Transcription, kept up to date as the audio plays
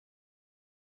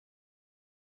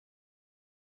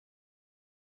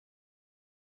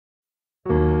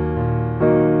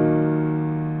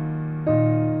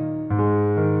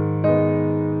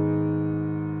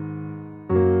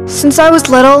Since I was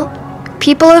little,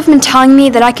 people have been telling me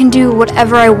that I can do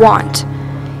whatever I want,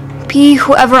 be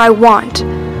whoever I want.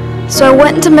 So I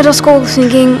went into middle school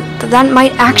thinking that that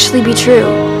might actually be true.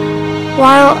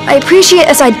 While I appreciate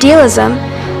its idealism,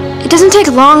 it doesn't take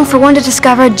long for one to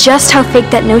discover just how fake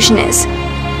that notion is.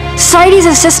 Society is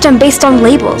a system based on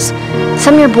labels.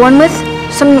 Some you're born with,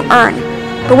 some you earn.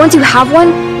 But once you have one,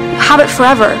 you have it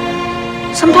forever.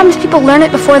 Sometimes people learn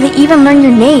it before they even learn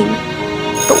your name.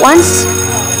 But once,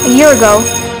 a year ago,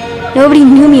 nobody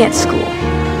knew me at school.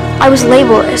 I was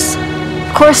labelless.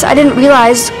 Of course, I didn't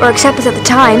realize or accept this at the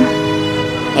time.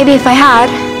 Maybe if I had,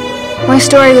 my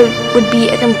story would be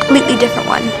a completely different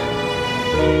one.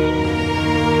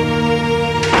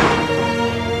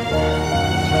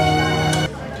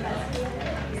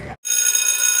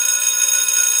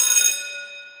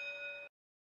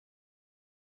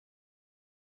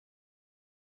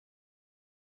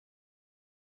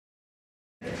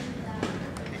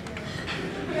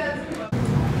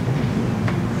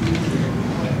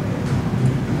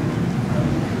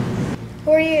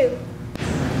 Who are you?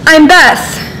 I'm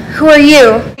Beth. Who are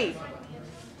you?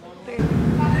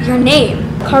 Your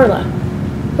name? Carla.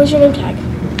 Where's your name tag?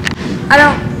 I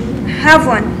don't have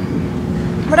one.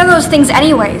 What are those things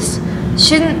anyways?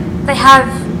 Shouldn't they have,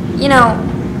 you know,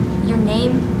 your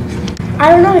name? I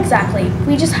don't know exactly.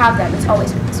 We just have them. It's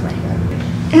always been this way.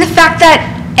 And the fact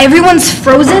that everyone's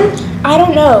frozen? I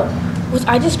don't know. Was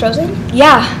I just frozen?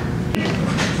 Yeah.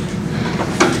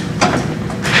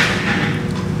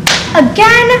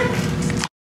 Again?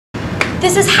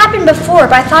 This has happened before,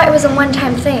 but I thought it was a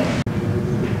one-time thing.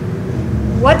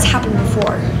 What's happened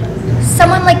before?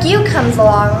 Someone like you comes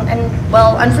along and,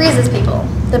 well, unfreezes people.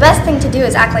 The best thing to do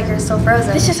is act like you're still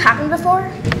frozen. This has happened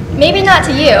before? Maybe not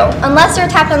to you. Unless you're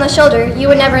tapped on the shoulder, you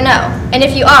would never know. And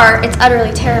if you are, it's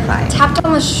utterly terrifying. Tapped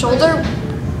on the shoulder?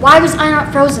 Why was I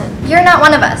not frozen? You're not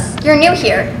one of us. You're new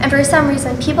here, and for some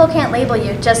reason, people can't label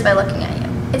you just by looking at you.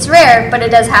 It's rare, but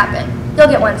it does happen. You'll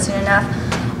get one soon enough.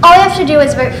 All you have to do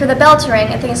is wait for the bell to ring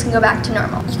and things can go back to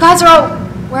normal. You guys are all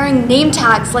wearing name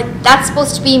tags, like that's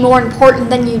supposed to be more important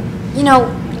than you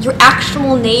know, your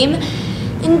actual name.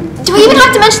 And do we even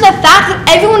have to mention the fact that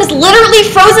everyone is literally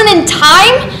frozen in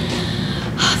time?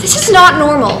 This is not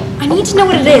normal. I need to know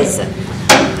what it is.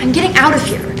 I'm getting out of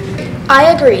here.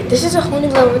 I agree. This is a whole new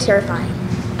level of terrifying.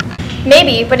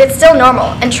 Maybe, but it's still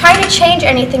normal, and trying to change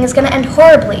anything is going to end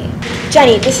horribly.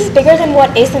 Jenny, this is bigger than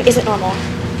what is and isn't normal.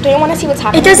 Don't you want to see what's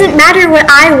happening? It doesn't matter what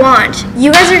I want.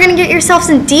 You guys are going to get yourselves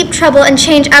in deep trouble and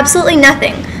change absolutely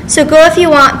nothing. So go if you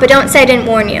want, but don't say I didn't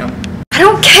warn you. I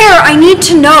don't care. I need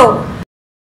to know.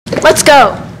 Let's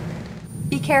go.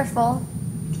 Be careful.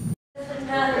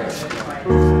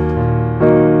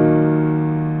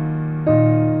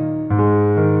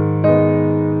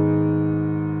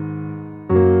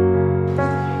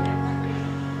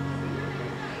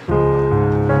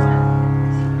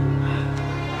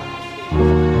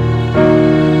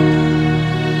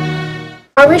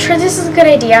 Are we sure this is a good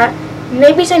idea?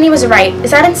 Maybe Jenny was right. Is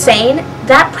that insane?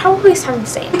 That probably sounds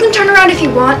insane. You can turn around if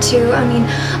you want to. I mean,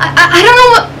 I don't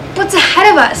know what's ahead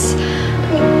of us.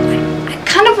 I mean, I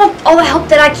kind of want all the help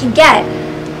that I can get.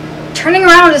 Turning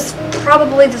around is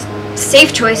probably the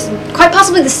safe choice and quite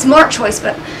possibly the smart choice,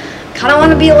 but I kind of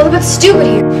want to be a little bit stupid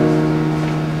here.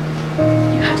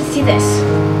 You have to see this.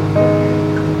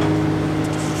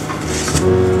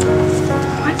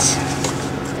 What?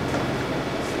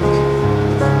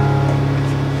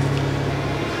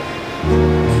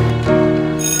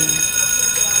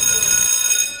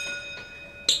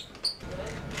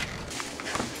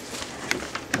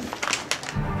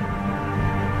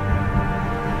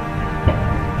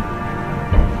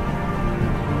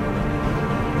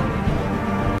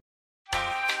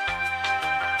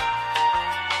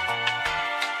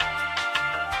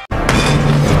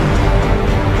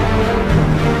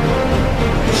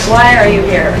 Why are you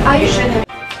here? You shouldn't.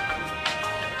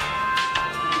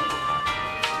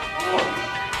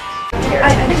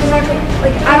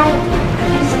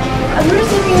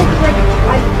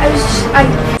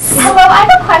 Hello, I have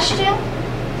a question.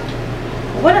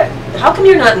 How come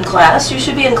you're not in class? You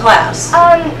should be in class.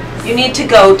 You need to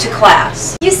go to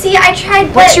class. You see, I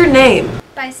tried. What's your name?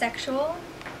 Bisexual.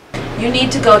 You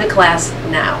need to go to class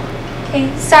now.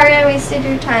 Okay, sorry I wasted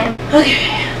your time.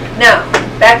 Okay, now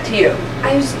back to you.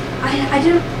 I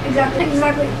didn't exactly,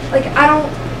 like,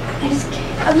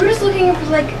 we were just looking for,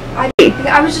 like, I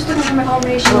was just looking for my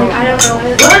combination, like, I don't know.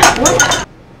 What?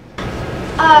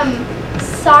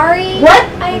 Sorry. What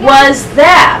was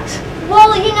that?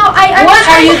 Well, you know, I'm What are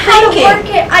trying you to how to thinking? work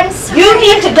it. I'm sorry. You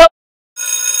need to go.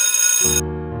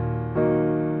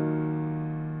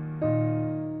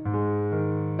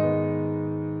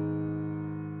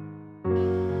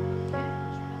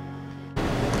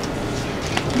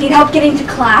 Need help getting to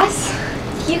class?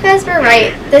 You guys were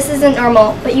right. This isn't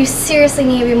normal, but you seriously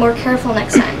need to be more careful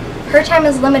next time. Her time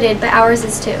is limited, but ours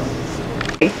is too.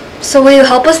 So will you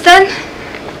help us then?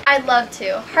 I'd love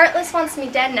to. Heartless wants me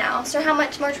dead now, so how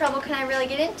much more trouble can I really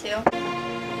get into?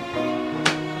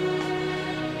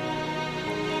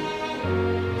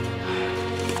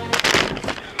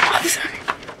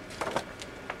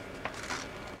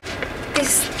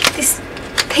 These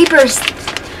papers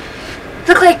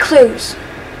look like clues.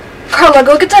 Carla,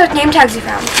 go get the name tags you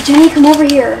found. Jenny, come over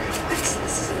here. What? This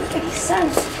doesn't make any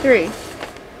sense. 3.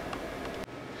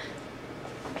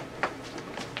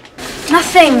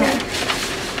 Nothing.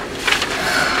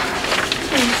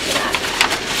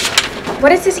 What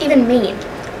does this even mean?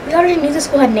 We already knew the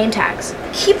school had name tags.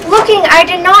 Keep looking! I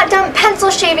did not dump pencil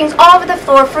shavings all over the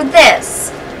floor for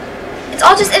this! It's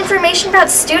all just information about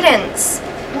students.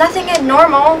 Nothing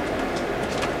abnormal.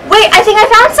 Wait, I think I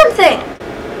found something!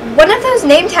 One of those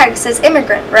name tags says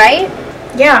immigrant, right?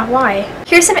 Yeah, why?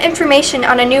 Here's some information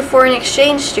on a new foreign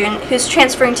exchange student who's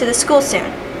transferring to the school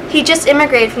soon. He just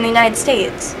immigrated from the United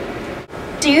States.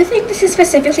 Do you think this is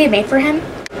specifically made for him?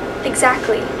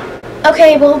 Exactly.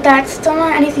 Okay, well, that's still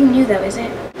not anything new though, is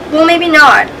it? Well, maybe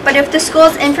not, but if the school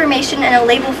has information and a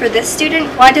label for this student,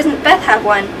 why doesn't Beth have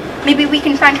one? Maybe we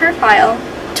can find her file.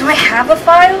 Do I have a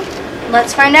file?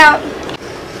 Let's find out.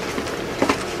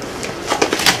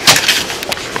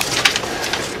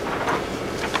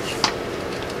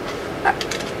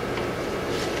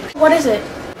 What is it?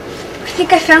 I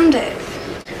think I found it.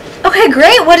 Okay,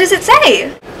 great. What does it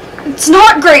say? It's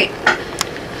not great.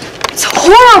 It's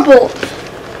horrible.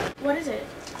 What is it?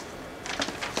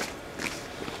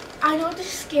 I know this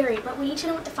is scary, but we need to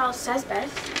know what the file says,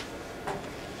 Beth.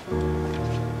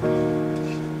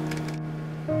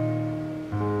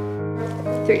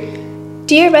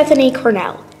 Dear Bethany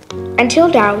Cornell, until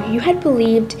now you had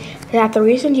believed that the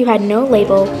reason you had no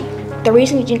label, the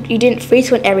reason you didn't freeze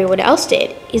when everyone else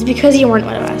did, is because you weren't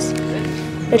one of us.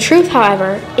 The truth,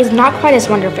 however, is not quite as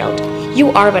wonder-filled. You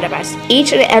are one of us.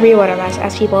 Each and every one of us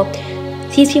as people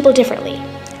sees people differently.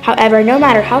 However, no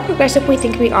matter how progressive we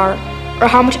think we are, or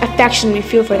how much affection we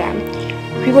feel for them,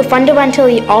 we will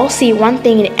fundamentally all see one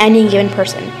thing in any given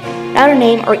person. Not a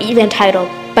name or even a title,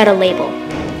 but a label.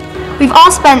 We've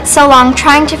all spent so long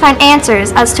trying to find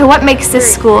answers as to what makes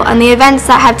this school and the events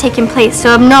that have taken place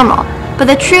so abnormal. But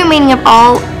the true meaning of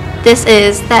all this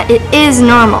is that it is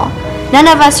normal. None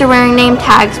of us are wearing name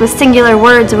tags with singular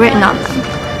words written on them.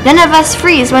 None of us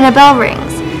freeze when a bell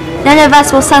rings. None of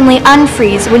us will suddenly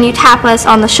unfreeze when you tap us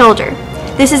on the shoulder.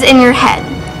 This is in your head.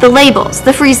 The labels,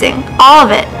 the freezing, all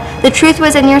of it. The truth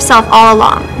was in yourself all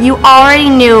along. You already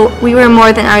knew we were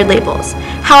more than our labels.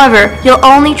 However, you'll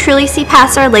only truly see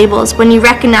past our labels when you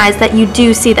recognize that you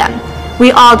do see them.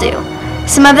 We all do.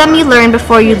 Some of them you learned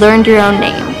before you learned your own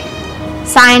name.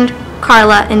 Signed,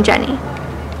 Carla and Jenny.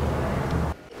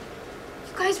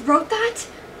 You guys wrote that?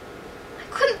 I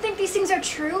couldn't think these things are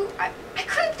true. I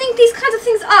couldn't think these kinds of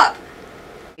things up.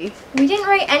 We didn't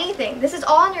write anything. This is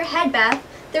all in your head, Beth.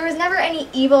 There was never any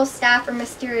evil staff or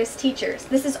mysterious teachers.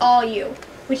 This is all you,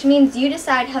 which means you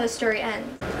decide how the story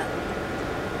ends.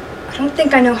 I don't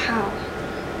think I know how.